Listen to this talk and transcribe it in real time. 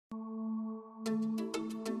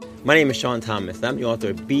My name is Sean Thomas, and I'm the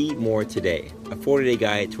author of Be More Today, a 40-day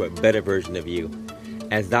guide to a better version of you.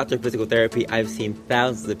 As Doctor of Physical Therapy, I've seen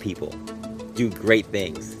thousands of people do great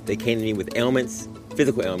things. They came to me with ailments,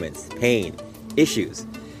 physical ailments, pain, issues,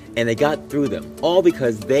 and they got through them, all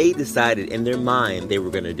because they decided in their mind they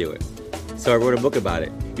were going to do it. So I wrote a book about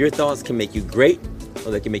it. Your thoughts can make you great,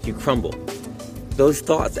 or they can make you crumble. Those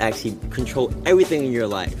thoughts actually control everything in your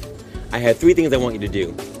life. I have 3 things I want you to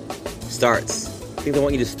do. Starts. Things I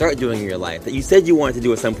want you to start doing in your life that you said you wanted to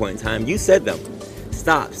do at some point in time. You said them.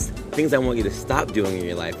 Stops. Things I want you to stop doing in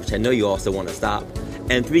your life, which I know you also want to stop.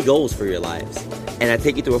 And 3 goals for your lives. And I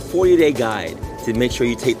take you through a 40-day guide to make sure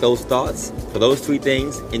you take those thoughts for those 3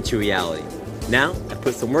 things into reality. Now, I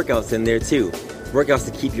put some workouts in there too. Workouts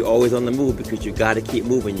to keep you always on the move because you got to keep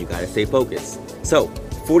moving. You got to stay focused. So,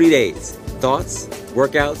 40 days. Thoughts,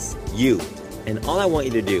 workouts, you. And all I want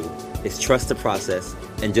you to do is trust the process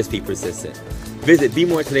and just be persistent. Visit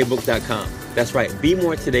BeMoreTodayBook.com. That's right,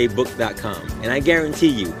 BeMoreTodayBook.com. And I guarantee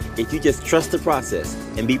you, if you just trust the process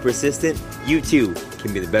and be persistent, you too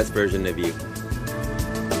can be the best version of you.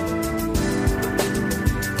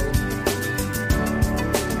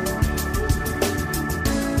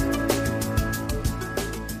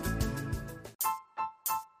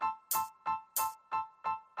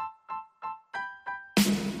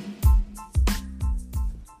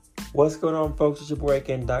 What's going on, folks? It's your boy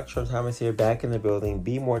again, Dr. Sean Thomas here, back in the building.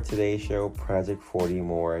 Be More Today Show, Project 40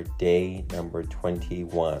 More, day number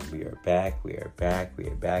 21. We are back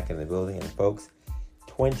in the building. And folks,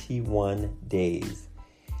 21 days.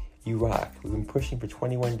 You rock. We've been pushing for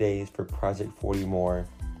 21 days for Project 40 More,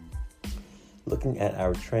 looking at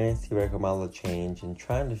our trans-theoretical model of change and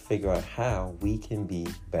trying to figure out how we can be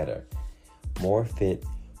better, more fit,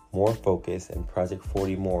 more focused, and Project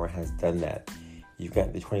 40 More has done that. You've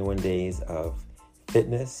got the 21 days of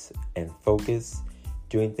fitness and focus,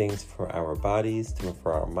 doing things for our bodies,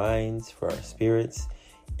 for our minds, for our spirits,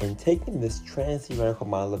 and taking this trans-theoretical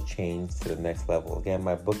model of change to the next level. Again,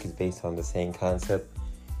 my book is based on the same concept.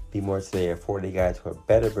 Be More Today, a 40-day guide to a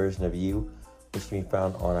better version of you, which can be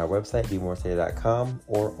found on our website, BeMoreToday.com,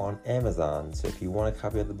 or on Amazon. So if you want a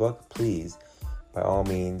copy of the book, please, by all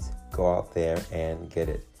means, go out there and get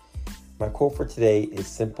it. My quote for today is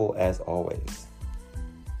simple as always.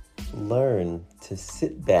 Learn to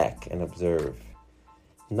sit back and observe.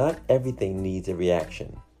 Not everything needs a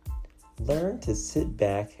reaction. Learn to sit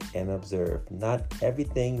back and observe. Not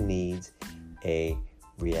everything needs a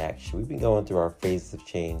reaction. We've been going through our phases of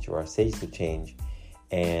change, or our stages of change,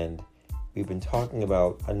 and we've been talking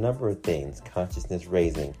about a number of things: consciousness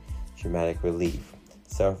raising, dramatic relief,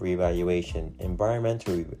 self-reevaluation,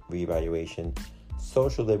 environmental reevaluation,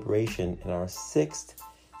 social liberation, and our 6th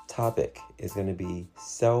topic is going to be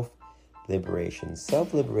self-liberation.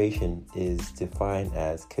 Self-liberation is defined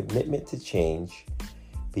as commitment to change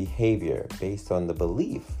behavior based on the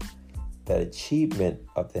belief that achievement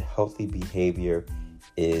of the healthy behavior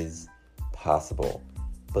is possible.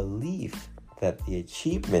 Belief that the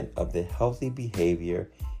achievement of the healthy behavior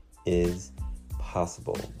is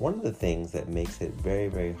possible. One of the things that makes it very,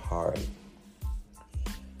 very hard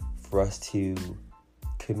for us to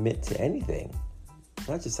commit to anything,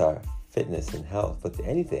 not just our fitness and health, but to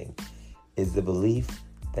anything, is the belief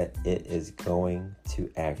that it is going to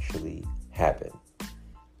actually happen.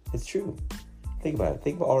 It's true. Think about it.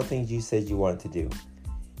 Think about all the things you said you wanted to do.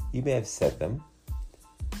 You may have said them,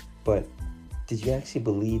 but did you actually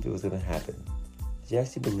believe it was going to happen? Did you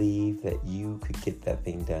actually believe that you could get that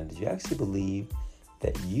thing done? Did you actually believe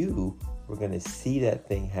that you were going to see that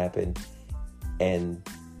thing happen and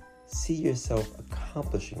see yourself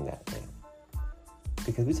accomplishing that thing?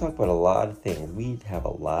 Because we talk about a lot of things. We have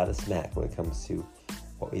a lot of smack when it comes to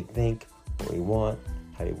what we think, what we want,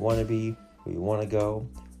 how we want to be, where we want to go,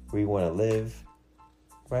 where we want to live,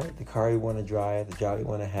 right? The car you want to drive, the job you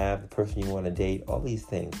want to have, the person you want to date, all these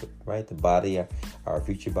things, right? The body, our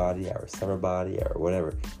future body, our summer body, or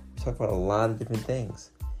whatever. We talk about a lot of different things.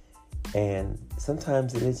 And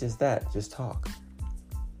sometimes it is just that, just talk.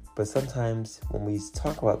 But sometimes when we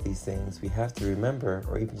talk about these things, we have to remember,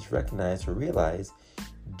 or even just recognize or realize,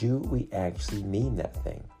 do we actually mean that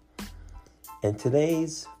thing? And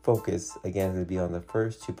today's focus, again, is going to be on the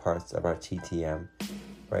first 2 parts of our TTM,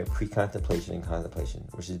 right? Pre-contemplation and contemplation,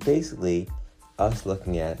 which is basically us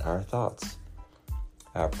looking at our thoughts,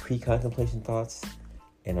 our pre-contemplation thoughts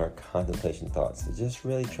and our contemplation thoughts. So just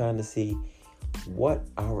really trying to see what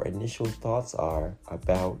our initial thoughts are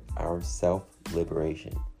about our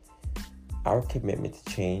self-liberation, our commitment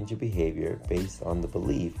to change your behavior based on the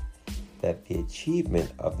belief that the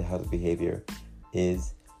achievement of the healthy behavior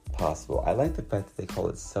is possible. I like the fact that they call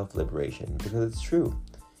it self-liberation because it's true.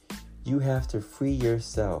 You have to free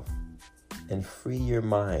yourself and free your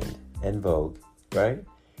mind, and Vogue, right?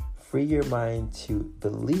 Free your mind to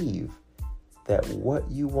believe that what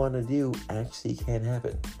you want to do actually can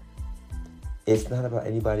happen. It's not about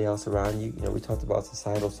anybody else around you. We talked about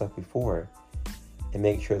societal stuff before, and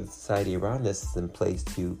make sure the society around us is in place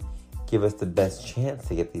to give us the best chance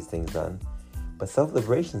to get these things done. But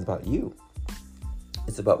self-liberation is about you.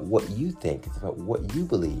 It's about what you think. It's about what you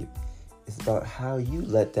believe. It's about how you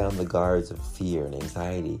let down the guards of fear and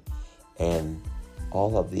anxiety and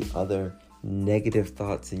all of the other negative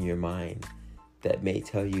thoughts in your mind that may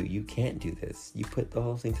tell you you can't do this. You put the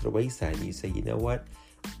whole thing to the wayside and you say, you know what?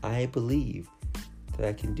 I believe that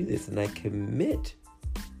I can do this, and I commit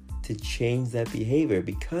to change that behavior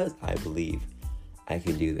because I believe I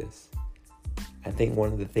can do this. I think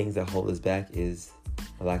one of the things that hold us back is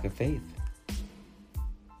a lack of faith.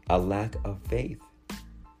 A lack of faith.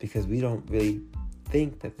 Because we don't really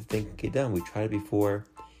think that the thing can get done. We tried it before.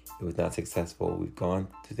 It was not successful. We've gone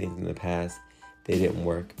through things in the past. They didn't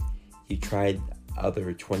work. You tried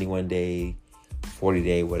other 21-day,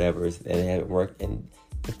 40-day, whatevers, and it haven't worked. And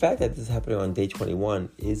the fact that this is happening on day 21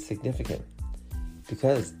 is significant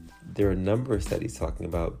because there are a number of studies talking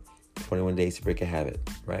about 21 days to break a habit,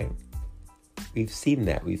 right? We've seen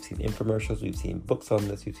that. We've seen infomercials. We've seen books on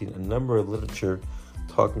this. We've seen a number of literature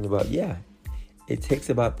talking about, it takes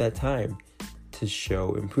about that time to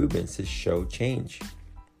show improvements, to show change.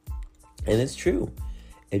 And it's true.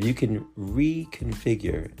 If you can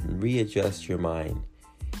reconfigure and readjust your mind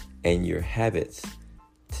and your habits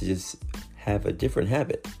to just have a different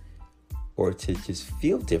habit or to just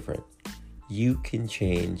feel different, you can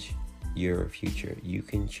change your future. You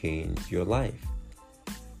can change your life.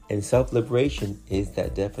 And self-liberation is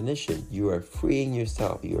that definition. You are freeing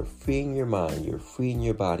yourself. You are freeing your mind. You're freeing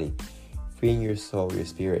your body, freeing your soul, your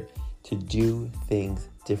spirit to do things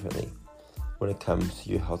differently when it comes to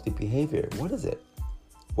your healthy behavior. What is it?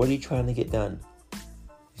 What are you trying to get done?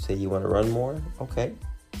 You say you want to run more? Okay.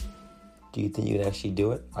 Do you think you can actually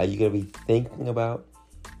do it? Are you going to be thinking about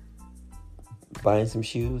buying some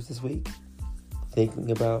shoes this week?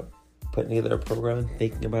 Thinking about putting together a program?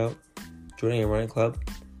 Thinking about joining a running club?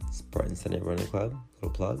 Spartan Sunday Running Club, little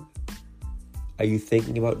plug. Are you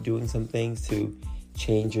thinking about doing some things to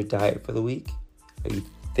change your diet for the week? Are you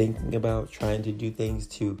thinking about trying to do things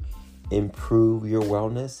to improve your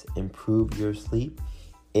wellness, improve your sleep,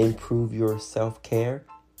 improve your self-care?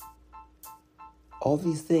 All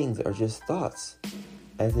these things are just thoughts,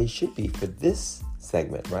 as they should be for this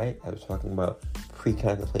segment, right? I was talking about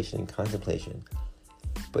pre-contemplation and contemplation.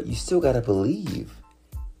 But you still got to believe,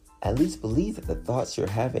 at least believe that the thoughts you're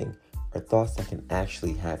having are thoughts that can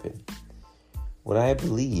actually happen. When I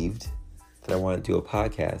believed that I wanted to do a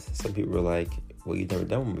podcast, some people were like, well, you've never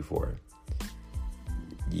done one before.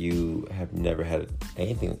 You have never had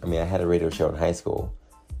anything. I mean, I had a radio show in high school.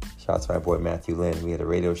 Shout out to my boy Matthew Lynn. We had a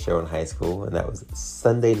radio show in high school, and that was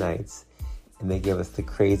Sunday nights. And they gave us the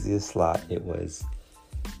craziest slot. It was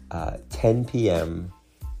 10 p.m.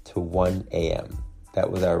 to 1 a.m.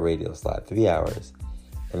 That was our radio slot, 3 hours.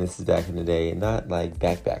 And this is back in the day, not like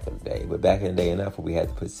back in the day, but back in the day enough where we had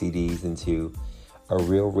to put CDs into a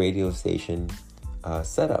real radio station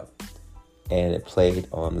setup. And it played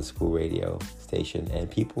on the school radio station, and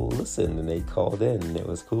people listened, and they called in, and it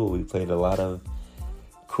was cool. We played a lot of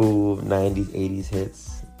cool 90s, 80s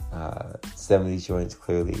hits, 70s joints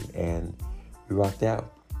clearly, and we rocked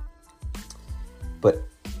out. But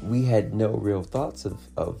we had no real thoughts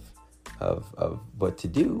of what to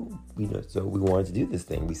do. So we wanted to do this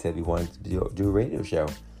thing. We said we wanted to do a radio show,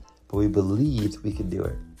 but we believed we could do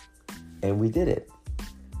it, and we did it.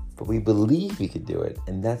 But we believe we could do it,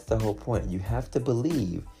 and that's the whole point. You have to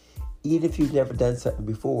believe, even if you've never done something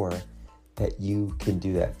before, that you can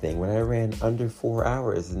do that thing. When I ran under 4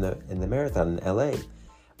 hours in the marathon in LA,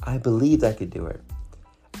 I believed I could do it.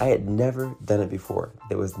 I had never done it before.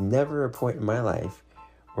 There was never a point in my life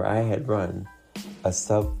where I had run a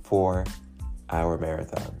sub 4 hour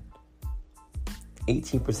marathon.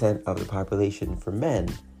 18% of the population for men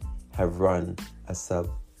have run a sub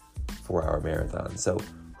 4 hour marathon. So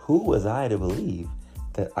who was I to believe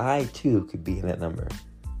that I too could be in that number?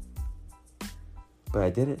 But I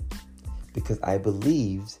did it because I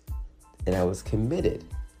believed and I was committed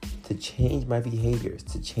to change my behaviors,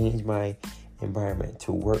 to change my environment,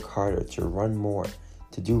 to work harder, to run more,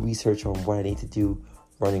 to do research on what I need to do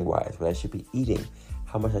running-wise, what I should be eating,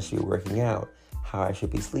 how much I should be working out, how I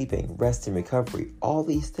should be sleeping, rest and recovery, all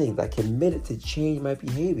these things. I committed to change my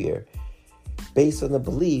behavior based on the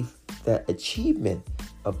belief that achievement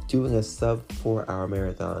of doing a sub 4-hour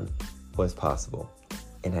marathon was possible.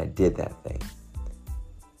 And I did that thing.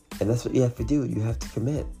 And that's what you have to do. You have to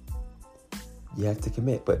commit. You have to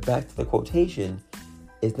commit. But back to the quotation,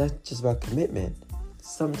 it's not just about commitment.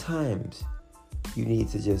 Sometimes you need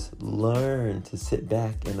to just learn to sit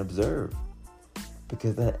back and observe.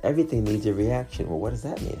 Because not everything needs a reaction. Well, what does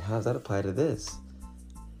that mean? How does that apply to this?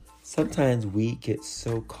 Sometimes we get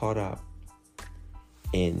so caught up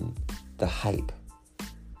in the hype.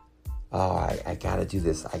 Oh, I gotta do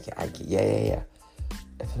this. Yeah.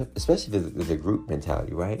 Especially with the group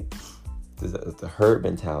mentality, right? The herd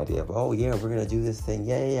mentality of, oh yeah, we're gonna do this thing.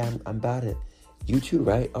 Yeah, I'm about it. You too,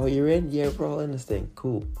 right? Oh, you're in? Yeah, we're all in this thing.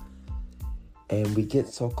 Cool. And we get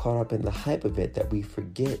so caught up in the hype of it that we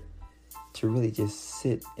forget to really just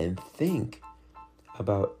sit and think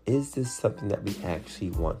about, is this something that we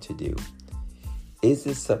actually want to do? Is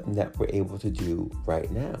this something that we're able to do right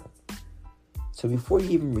now? So before you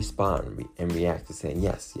even respond and react to saying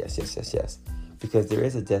yes, because there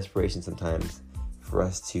is a desperation sometimes for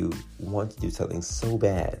us to want to do something so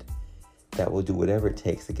bad that we'll do whatever it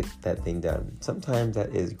takes to get that thing done. Sometimes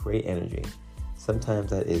that is great energy.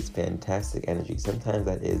 Sometimes that is fantastic energy. Sometimes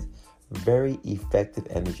that is very effective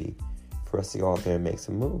energy for us to go out there and make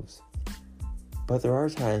some moves. But there are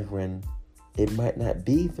times when it might not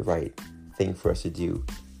be the right thing for us to do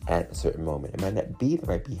at a certain moment. It might not be the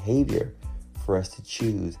right behavior for us to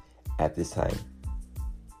choose at this time.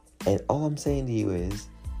 And all I'm saying to you is,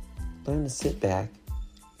 learn to sit back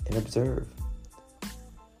and observe.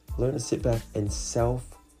 Learn to sit back and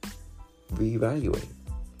self-reevaluate.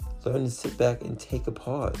 Learn to sit back and take a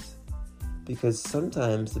pause. Because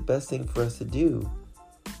sometimes the best thing for us to do,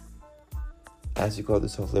 as we go through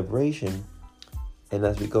self-liberation, and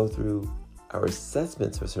as we go through our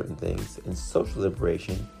assessments for certain things and social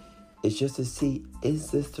liberation, is just to see,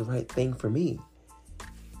 is this the right thing for me?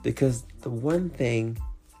 Because the one thing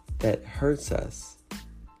that hurts us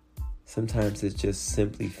sometimes is just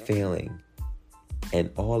simply failing. And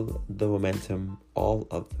all the momentum, all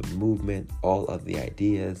of the movement, all of the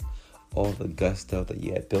ideas, all the gusto that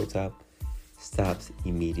you had built up stops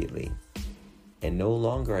immediately. And no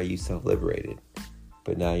longer are you self-liberated,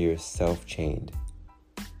 but now you're self-chained.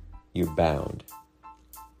 You're bound.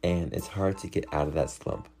 And it's hard to get out of that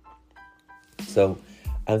slump. So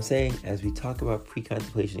I'm saying, as we talk about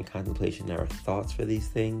pre-contemplation and contemplation, our thoughts for these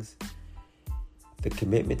things, the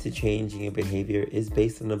commitment to changing a behavior is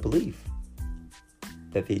based on a belief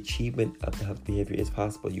that the achievement of the healthy behavior is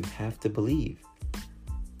possible. You have to believe.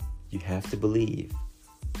 You have to believe.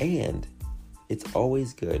 And it's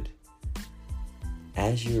always good,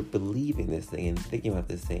 as you're believing this thing and thinking about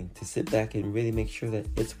this thing, to sit back and really make sure that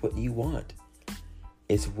it's what you want.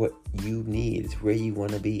 It's what you need. It's where you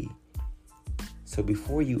want to be. So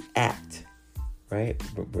before you act, right?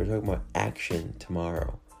 We're talking about action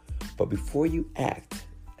tomorrow. But before you act,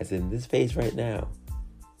 as in this phase right now,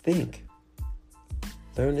 think.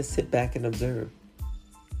 Learn to sit back and observe.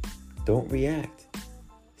 Don't react.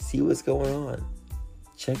 See what's going on.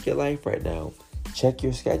 Check your life right now. Check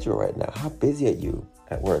your schedule right now. How busy are you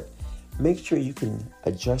at work? Make sure you can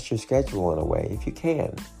adjust your schedule in a way, if you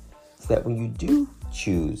can, so that when you do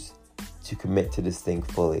choose to commit to this thing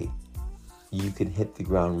fully, you can hit the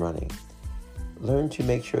ground running. Learn to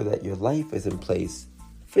make sure that your life is in place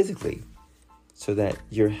physically so that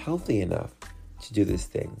you're healthy enough to do this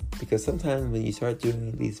thing. Because sometimes when you start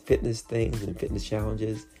doing these fitness things and fitness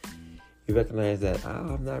challenges, you recognize that,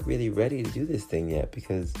 I'm not really ready to do this thing yet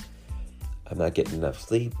because I'm not getting enough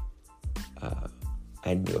sleep.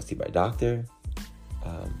 I need to go see my doctor.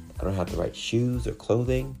 I don't have the right shoes or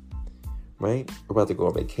clothing, right? We're about to go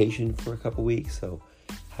on vacation for a couple weeks, so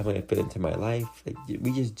how am I going to fit into my life? Like,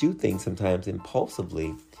 we just do things sometimes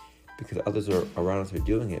impulsively because others around us are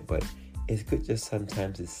doing it, but it's good just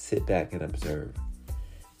sometimes to sit back and observe.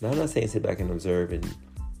 Now, I'm not saying sit back and observe and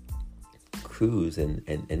cruise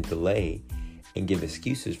and delay and give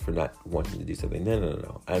excuses for not wanting to do something.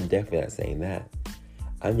 No. I'm definitely not saying that.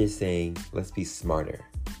 I'm just saying, let's be smarter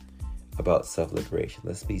about self-liberation.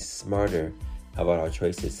 Let's be smarter about our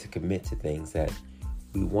choices to commit to things that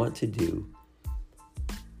we want to do,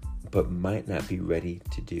 but might not be ready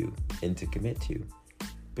to do and to commit to.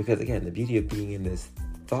 Because again, the beauty of being in this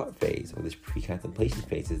thought phase or this pre-contemplation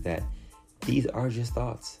phase is that these are just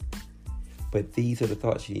thoughts. But these are the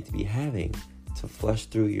thoughts you need to be having to flush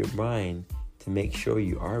through your mind to make sure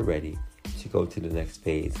you are ready to go to the next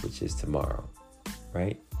phase, which is tomorrow,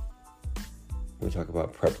 right? We talk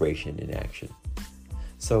about preparation in action.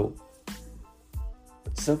 So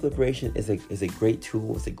self-liberation is a great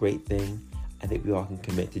tool. It's a great thing. I think we all can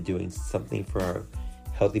commit to doing something for our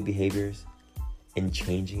healthy behaviors and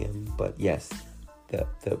changing them. But yes,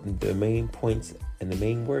 the main points and the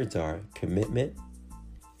main words are commitment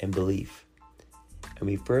and belief. And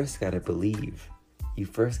we first got to believe. You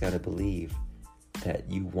first got to believe that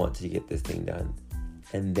you want to get this thing done.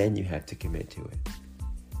 And then you have to commit to it.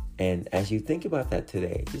 And as you think about that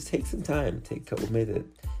today, just take some time, take a couple minutes,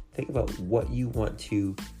 think about what you want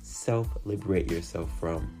to self-liberate yourself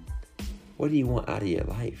from. What do you want out of your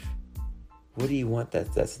life? What do you want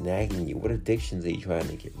that's nagging you? What addictions are you trying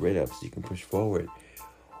to get rid of so you can push forward?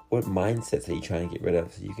 What mindsets are you trying to get rid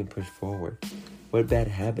of so you can push forward? What bad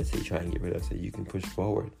habits are you trying to get rid of so you can push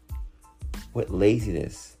forward? What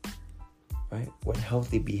laziness, right? What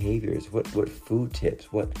healthy behaviors? What food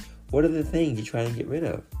tips? What are the things you're trying to get rid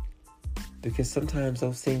of? Because sometimes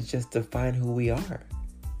those things just define who we are.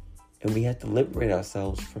 And we have to liberate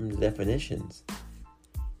ourselves from the definitions.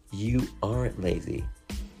 You aren't lazy.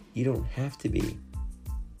 You don't have to be.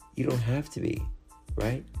 You don't have to be,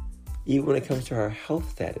 right? Even when it comes to our health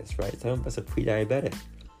status, right? Some of us are pre-diabetic.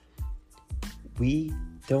 We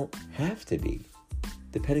don't have to be.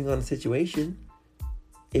 Depending on the situation,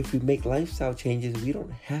 if we make lifestyle changes, we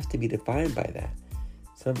don't have to be defined by that.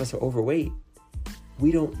 Some of us are overweight.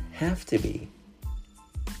 We don't have to be.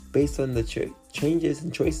 Based on the changes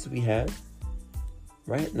and choices we have,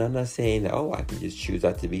 right? And I'm not saying that, I can just choose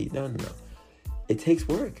not to be. No. It takes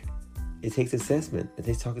work. It takes assessment. It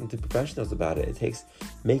takes talking to professionals about it. It takes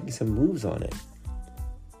making some moves on it.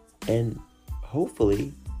 And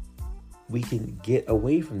hopefully, we can get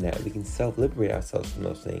away from that. We can self-liberate ourselves from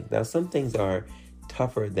those things. Now, some things are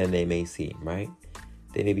tougher than they may seem, right?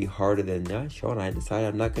 They may be harder than, Sean, I decided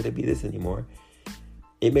I'm not going to be this anymore.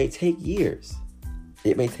 It may take years.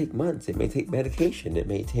 It may take months. It may take medication. It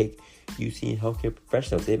may take you seeing healthcare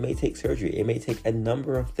professionals. It may take surgery. It may take a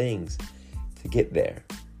number of things to get there.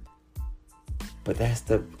 But that's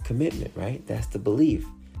the commitment, right? That's the belief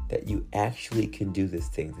that you actually can do this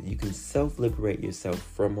thing, that you can self-liberate yourself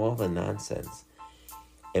from all the nonsense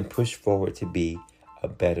and push forward to be a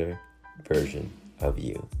better version of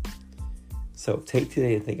you. So take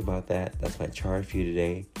today to think about that. That's my charge for you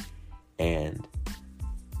today. And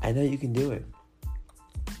I know you can do it.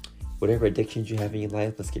 Whatever addictions you have in your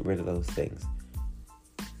life, let's get rid of those things.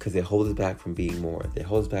 Because they hold us back from being more. They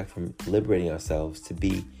hold us back from liberating ourselves to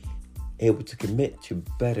be able to commit to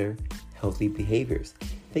better, healthy behaviors.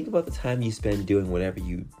 Think about the time you spend doing whatever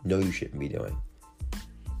you know you shouldn't be doing.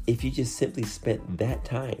 If you just simply spent that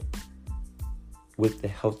time with the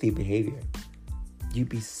healthy behavior, you'd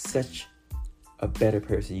be such a better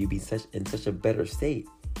person. You'd be in such a better state.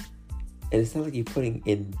 And it's not like you're putting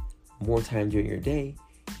in more time during your day.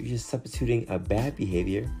 You're just substituting a bad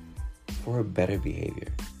behavior for a better behavior.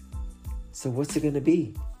 So what's it going to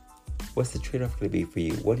be? What's the trade-off going to be for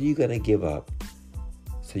you? What are you going to give up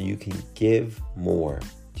so you can give more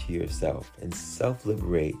to yourself and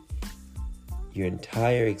self-liberate your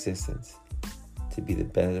entire existence to be the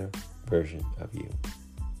better version of you?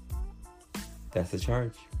 That's the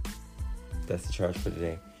charge. That's the charge for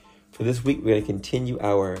today. For this week, we're going to continue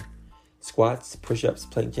our squats, push-ups,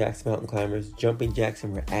 plank jacks, mountain climbers, jumping jacks,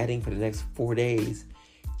 and we're adding for the next 4 days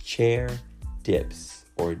chair dips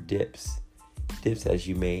or dips. Dips, as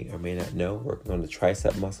you may or may not know, working on the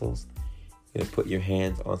tricep muscles. You're going to put your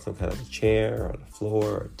hands on some kind of a chair or on the floor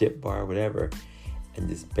or a dip bar, whatever, and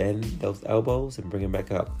just bend those elbows and bring them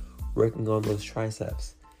back up, working on those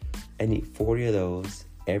triceps. I need 40 of those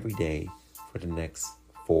every day for the next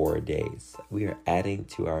 4 days. We are adding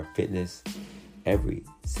to our fitness every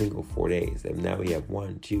single 4 days. And now we have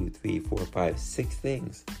 1, 2, 3, 4, 5, 6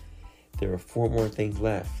 things. There are 4 more things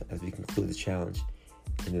left as we conclude the challenge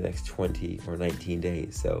in the next 20 or 19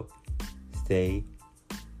 days. So stay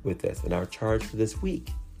with us. And our charge for this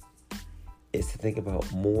week is to think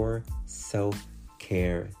about more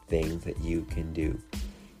self-care things that you can do.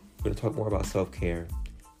 We're going to talk more about self-care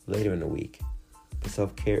later in the week. But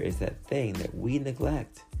self-care is that thing that we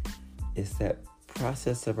neglect. It's that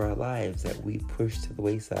process of our lives that we push to the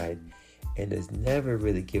wayside and is never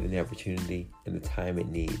really given the opportunity and the time it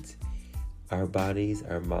needs. Our bodies,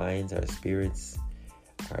 our minds, our spirits,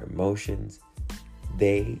 our emotions,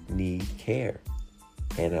 they need care.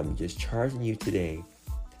 And I'm just charging you today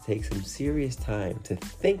to take some serious time to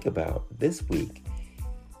think about this week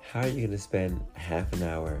how you're going to spend half an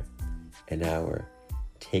hour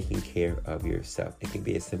taking care of yourself. It can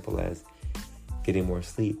be as simple as getting more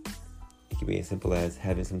sleep. It can be as simple as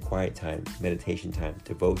having some quiet time, meditation time,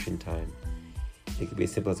 devotion time. It can be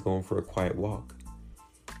as simple as going for a quiet walk.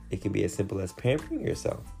 It can be as simple as pampering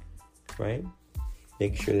yourself, right?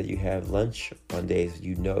 Make sure that you have lunch on days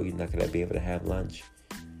you know you're not going to be able to have lunch.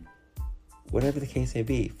 Whatever the case may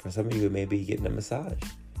be. For some of you, it may be getting a massage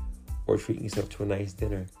or treating yourself to a nice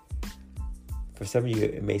dinner. For some of you,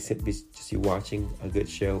 it may simply just you watching a good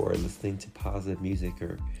show or listening to positive music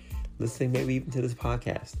or listening maybe even to this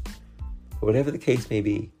podcast. But whatever the case may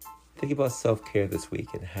be, think about self-care this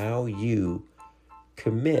week and how you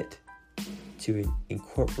commit to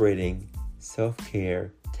incorporating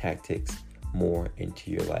self-care tactics more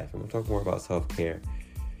into your life. I'm going to talk more about self-care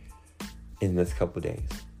in this couple of days.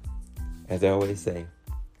 As I always say,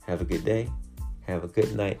 have a good day, have a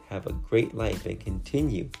good night, have a great life, and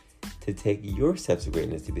continue to take your steps of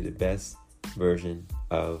greatness to be the best version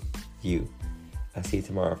of you. I'll see you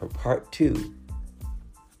tomorrow for part 2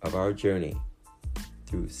 of our journey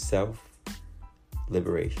through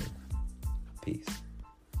self-liberation. Peace.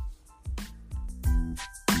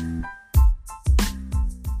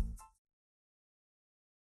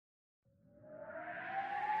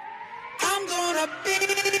 I'm gonna be a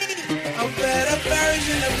better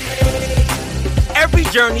version of me. Every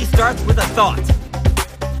journey starts with a thought,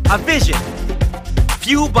 a vision,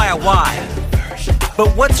 fueled by a why.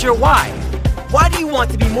 But what's your why? Why do you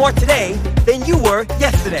want to be more today than you were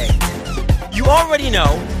yesterday? You already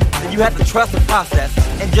know that you have to trust the process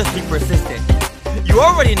and just be persistent. You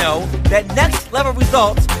already know that next level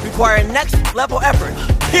results require next level effort,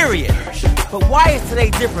 period. But why is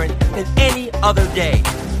today different than any other day?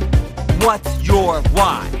 What's your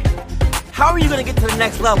why? How are you going to get to the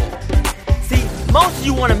next level? See, most of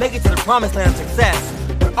you want to make it to the promised land of success,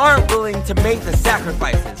 but aren't willing to make the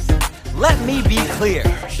sacrifices. Let me be clear.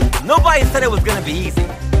 Nobody said it was going to be easy.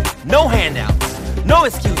 No handouts, no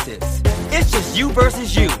excuses. It's just you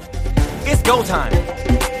versus you. It's go time.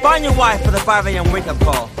 Find your why for the 5 a.m. wake-up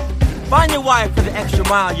call. Find your why for the extra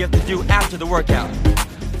mile you have to do after the workout.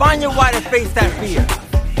 Find your why to face that fear.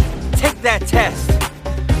 Take that test.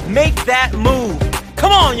 Make that move.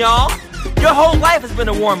 Come on, y'all. Your whole life has been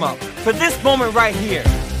a warm-up for this moment right here,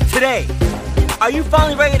 today. Are you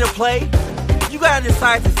finally ready to play? You gotta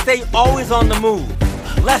decide to stay always on the move.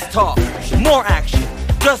 Less talk, more action.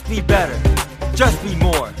 Just be better. Just be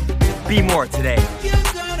more. Be more today.